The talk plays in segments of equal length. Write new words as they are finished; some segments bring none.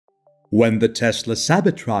When the Tesla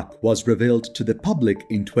Cybertruck was revealed to the public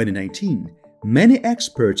in 2019, many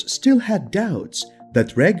experts still had doubts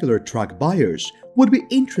that regular truck buyers would be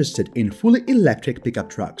interested in fully electric pickup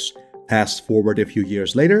trucks. Fast forward a few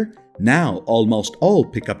years later, now almost all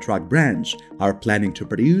pickup truck brands are planning to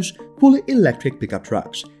produce fully electric pickup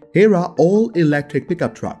trucks. Here are all electric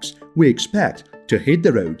pickup trucks we expect to hit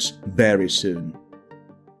the roads very soon.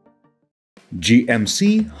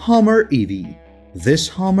 GMC Hummer EV. This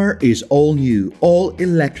Hummer is all new,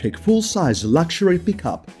 all-electric, full-size luxury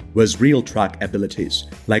pickup with real truck abilities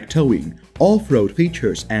like towing, off-road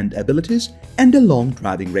features and abilities, and a long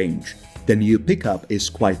driving range. The new pickup is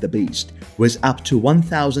quite the beast, with up to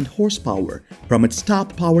 1,000 horsepower from its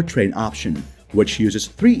top powertrain option, which uses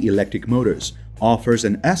 3 electric motors, offers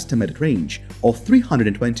an estimated range of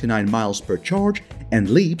 329 miles per charge, and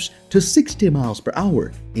leaps to 60 miles per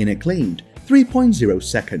hour in a claimed 3.0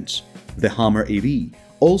 seconds. The Hummer EV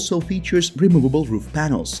also features removable roof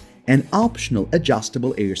panels, an optional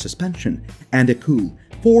adjustable air suspension, and a cool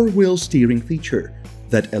 4-wheel steering feature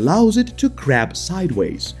that allows it to grab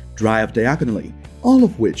sideways, drive diagonally, all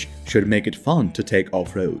of which should make it fun to take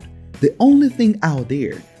off-road. The only thing out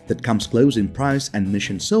there that comes close in price and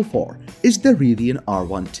mission so far is the Rivian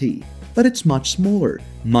R1T, but it's much smaller,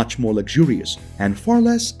 much more luxurious, and far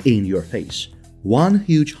less in your face. One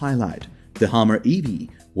huge highlight: the Hummer EV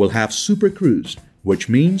will have Super Cruise, which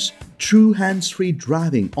means true hands-free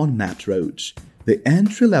driving on mapped roads. The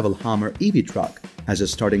entry-level Hummer EV truck has a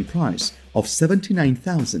starting price of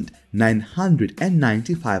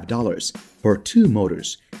 $79,995 for 2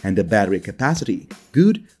 motors and a battery capacity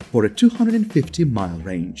good for a 250-mile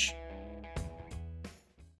range.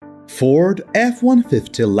 Ford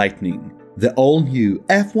F-150 Lightning. The all-new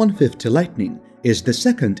F-150 Lightning is the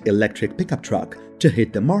second electric pickup truck to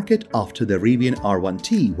hit the market after the Rivian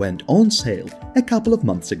R1T went on sale a couple of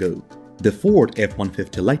months ago. The Ford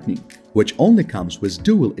F-150 Lightning, which only comes with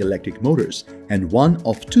dual electric motors and one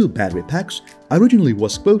of 2 battery packs, originally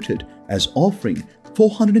was quoted as offering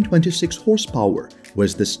 426 horsepower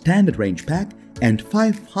with the standard range pack and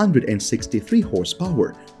 563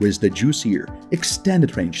 horsepower with the juicier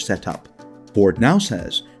extended range setup. Ford now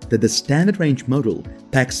says that the standard range model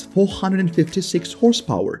packs 456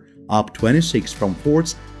 horsepower, up 26 from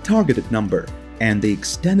Ford's targeted number, and the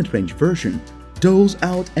extended range version doles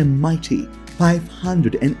out a mighty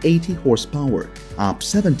 580 horsepower, up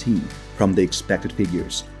 17 from the expected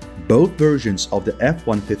figures. Both versions of the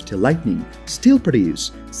F-150 Lightning still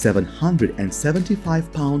produce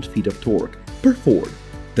 775 pound-feet of torque per Ford.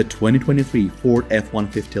 The 2023 Ford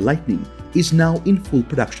F-150 Lightning is now in full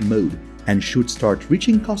production mode and should start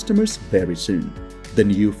reaching customers very soon. The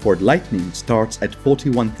new Ford Lightning starts at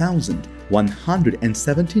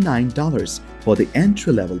 $41,179 for the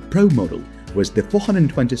entry-level Pro model with the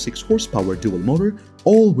 426 horsepower dual motor,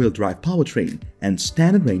 all-wheel drive powertrain, and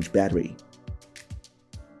standard range battery.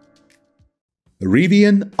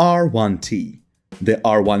 Rivian R1T. The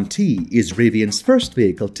R1T is Rivian's first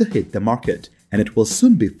vehicle to hit the market, and it will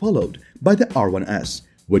soon be followed by the R1S,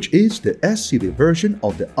 which is the SUV version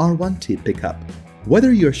of the R1T pickup.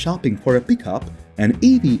 Whether you're shopping for a pickup, an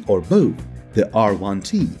EV, or both, the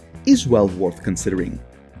R1T is well worth considering.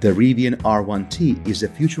 The Rivian R1T is a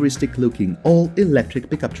futuristic-looking all-electric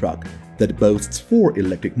pickup truck that boasts 4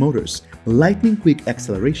 electric motors, lightning-quick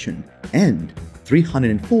acceleration, and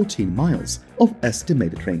 314 miles of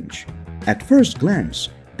estimated range. At first glance,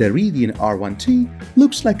 the Rivian R1T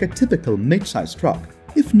looks like a typical mid-size truck,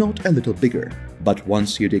 if not a little bigger. But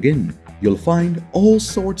once you dig in, you'll find all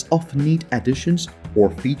sorts of neat additions or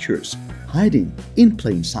features hiding in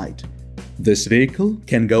plain sight. This vehicle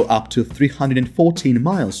can go up to 314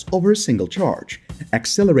 miles over a single charge,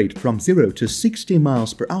 accelerate from 0 to 60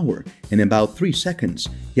 miles per hour in about 3 seconds,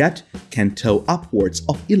 yet can tow upwards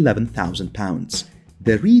of 11,000 pounds.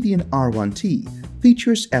 The Rivian R1T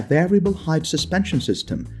features a variable height suspension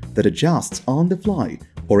system that adjusts on the fly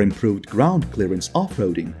for improved ground clearance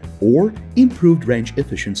off-roading or improved range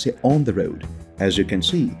efficiency on the road. As you can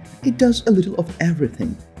see, it does a little of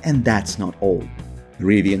everything, and that's not all.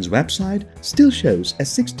 Rivian's website still shows a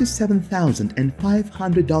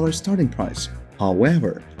 $67,500 starting price.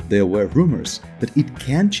 However, there were rumors that it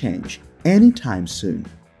can change anytime soon.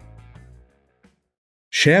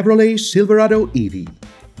 Chevrolet Silverado EV.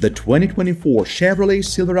 The 2024 Chevrolet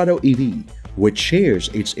Silverado EV, which shares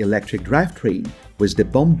its electric drivetrain with the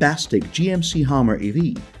bombastic GMC Hummer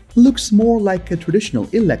EV, looks more like a traditional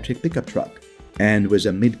electric pickup truck. And with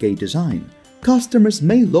a mid-gate design, customers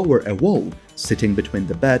may lower a wall sitting between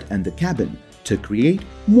the bed and the cabin to create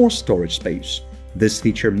more storage space. This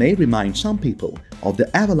feature may remind some people of the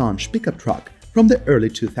Avalanche pickup truck from the early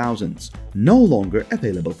 2000s, no longer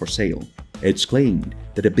available for sale. It's claimed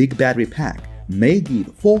that a big battery pack may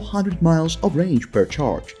give 400 miles of range per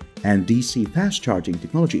charge, and DC fast charging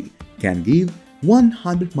technology can give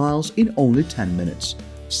 100 miles in only 10 minutes.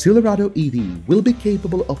 Silverado EV will be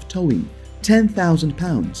capable of towing 10,000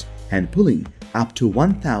 pounds and pulling up to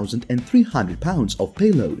 1,300 pounds of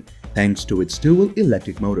payload thanks to its dual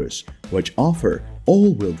electric motors, which offer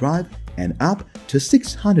all-wheel drive and up to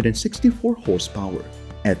 664 horsepower.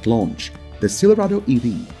 At launch, the Silverado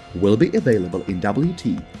EV will be available in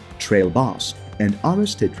WT, Trail Boss, and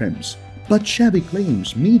RST trims, but Chevy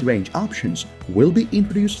claims mid-range options will be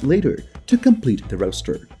introduced later to complete the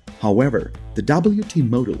roster. However, the WT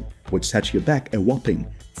model would set you back a whopping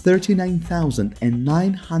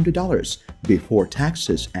 $39,900 before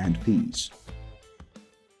taxes and fees.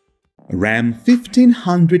 Ram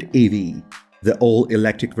 1500 EV. The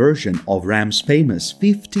all-electric version of Ram's famous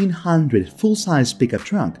 1500 full-size pickup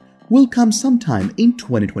truck will come sometime in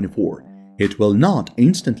 2024. It will not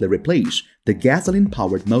instantly replace the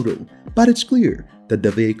gasoline-powered model, but it's clear that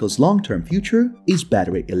the vehicle's long-term future is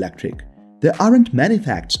battery electric. There aren't many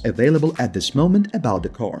facts available at this moment about the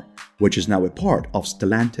car, which is now a part of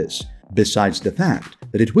Stellantis, besides the fact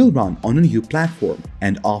that it will run on a new platform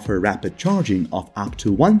and offer rapid charging of up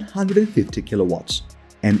to 150 kilowatts.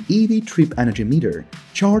 An EV trip energy meter,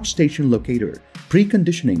 charge station locator,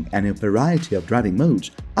 preconditioning, and a variety of driving modes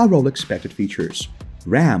are all expected features.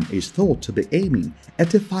 Ram is thought to be aiming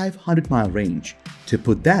at a 500-mile range. To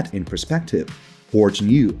put that in perspective, Ford's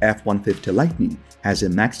new F-150 Lightning has a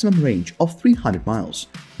maximum range of 300 miles,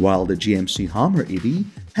 while the GMC Hummer EV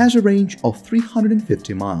has a range of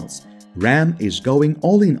 350 miles. Ram is going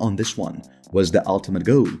all in on this one, was the ultimate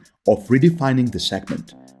goal of redefining the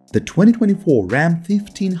segment. The 2024 Ram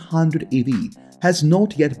 1500 EV has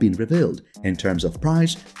not yet been revealed in terms of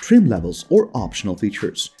price, trim levels, or optional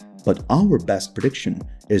features. But our best prediction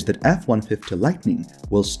is that F-150 Lightning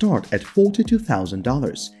will start at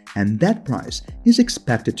 $42,000, and that price is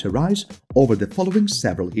expected to rise over the following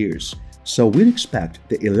several years. So we'd expect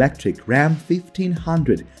the electric Ram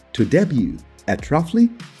 1500 to debut at roughly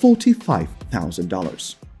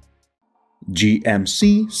 $45,000.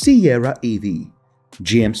 GMC Sierra EV.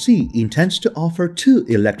 GMC intends to offer 2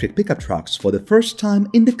 electric pickup trucks for the first time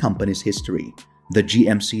in the company's history. The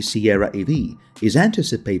GMC Sierra EV is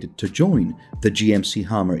anticipated to join the GMC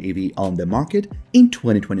Hummer EV on the market in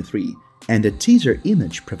 2023, and a teaser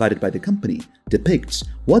image provided by the company depicts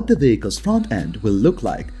what the vehicle's front end will look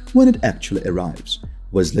like when it actually arrives.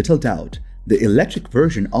 With little doubt, the electric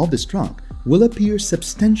version of this truck will appear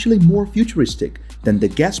substantially more futuristic than the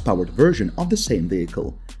gas-powered version of the same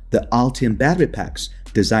vehicle. The Ultium battery packs,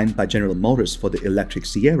 designed by General Motors for the electric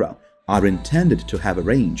Sierra, are intended to have a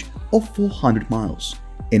range of 400 miles.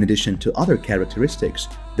 In addition to other characteristics,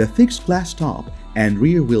 the fixed glass top and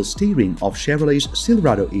rear-wheel steering of Chevrolet's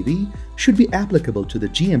Silverado EV should be applicable to the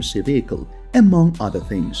GMC vehicle, among other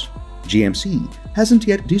things. GMC hasn't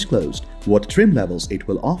yet disclosed what trim levels it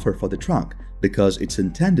will offer for the truck because it's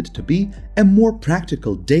intended to be a more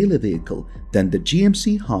practical daily vehicle than the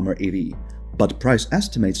GMC Hummer EV, but price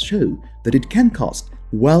estimates show that it can cost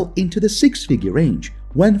well into the six-figure range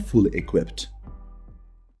when fully equipped.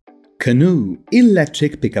 Canoo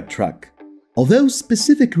electric pickup truck. Although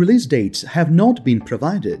specific release dates have not been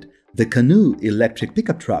provided, the Canoo electric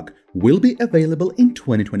pickup truck will be available in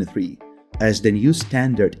 2023. As the new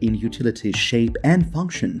standard in utility shape and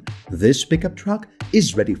function, this pickup truck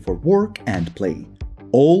is ready for work and play.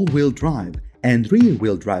 All-wheel drive and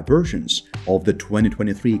rear-wheel drive versions of the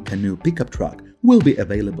 2023 Canoo pickup truck will be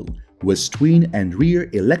available, with twin and rear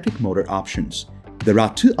electric motor options. There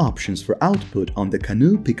are 2 options for output on the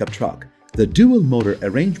Canoo pickup truck. The dual motor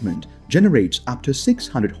arrangement generates up to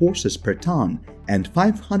 600 horses per ton and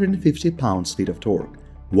 550 pounds-feet of torque,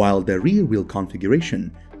 while the rear-wheel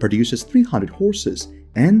configuration produces 300 horses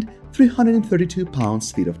and 332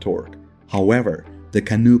 pounds-feet of torque. However, the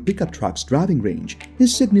Canoo pickup truck's driving range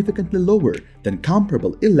is significantly lower than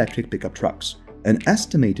comparable electric pickup trucks. An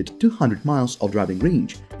estimated 200 miles of driving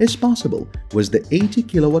range is possible with the 80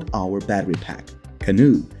 kilowatt-hour battery pack.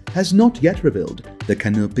 Canoo has not yet revealed the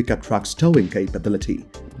Canoo pickup truck's towing capability,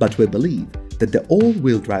 but we believe that the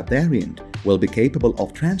all-wheel drive variant will be capable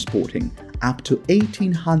of transporting up to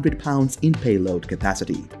 1,800 pounds in payload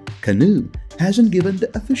capacity. Canoo hasn't given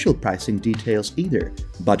the official pricing details either,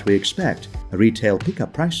 but we expect retail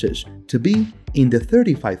pickup prices to be in the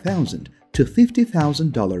 $35,000 to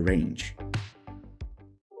 $50,000 range.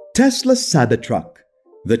 Tesla Cybertruck.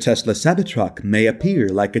 The Tesla Cybertruck may appear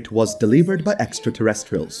like it was delivered by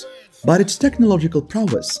extraterrestrials, but its technological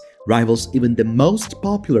prowess rivals even the most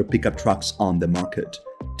popular pickup trucks on the market.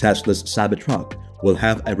 Tesla's Cybertruck will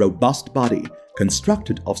have a robust body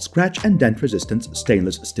constructed of scratch and dent resistant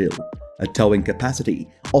stainless steel. A towing capacity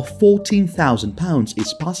of 14,000 pounds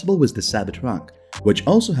is possible with the Cybertruck, which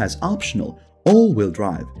also has optional all-wheel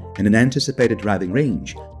drive and an anticipated driving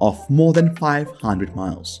range of more than 500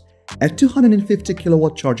 miles. A 250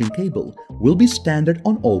 kilowatt charging cable will be standard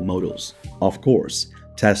on all models. Of course,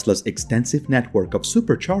 Tesla's extensive network of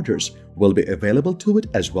superchargers will be available to it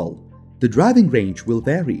as well. The driving range will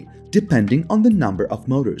vary depending on the number of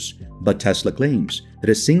motors, but Tesla claims that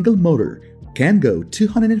a single motor can go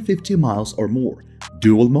 250 miles or more,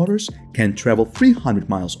 dual motors can travel 300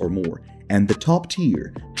 miles or more, and the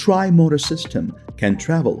top-tier tri-motor system can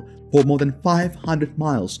travel for more than 500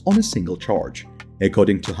 miles on a single charge.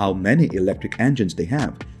 According to how many electric engines they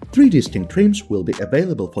have, 3 distinct trims will be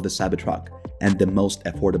available for the Cybertruck, and the most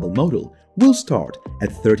affordable model will start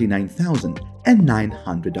at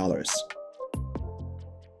 $39,900.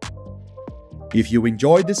 If you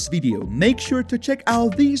enjoyed this video, make sure to check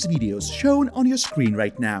out these videos shown on your screen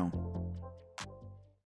right now.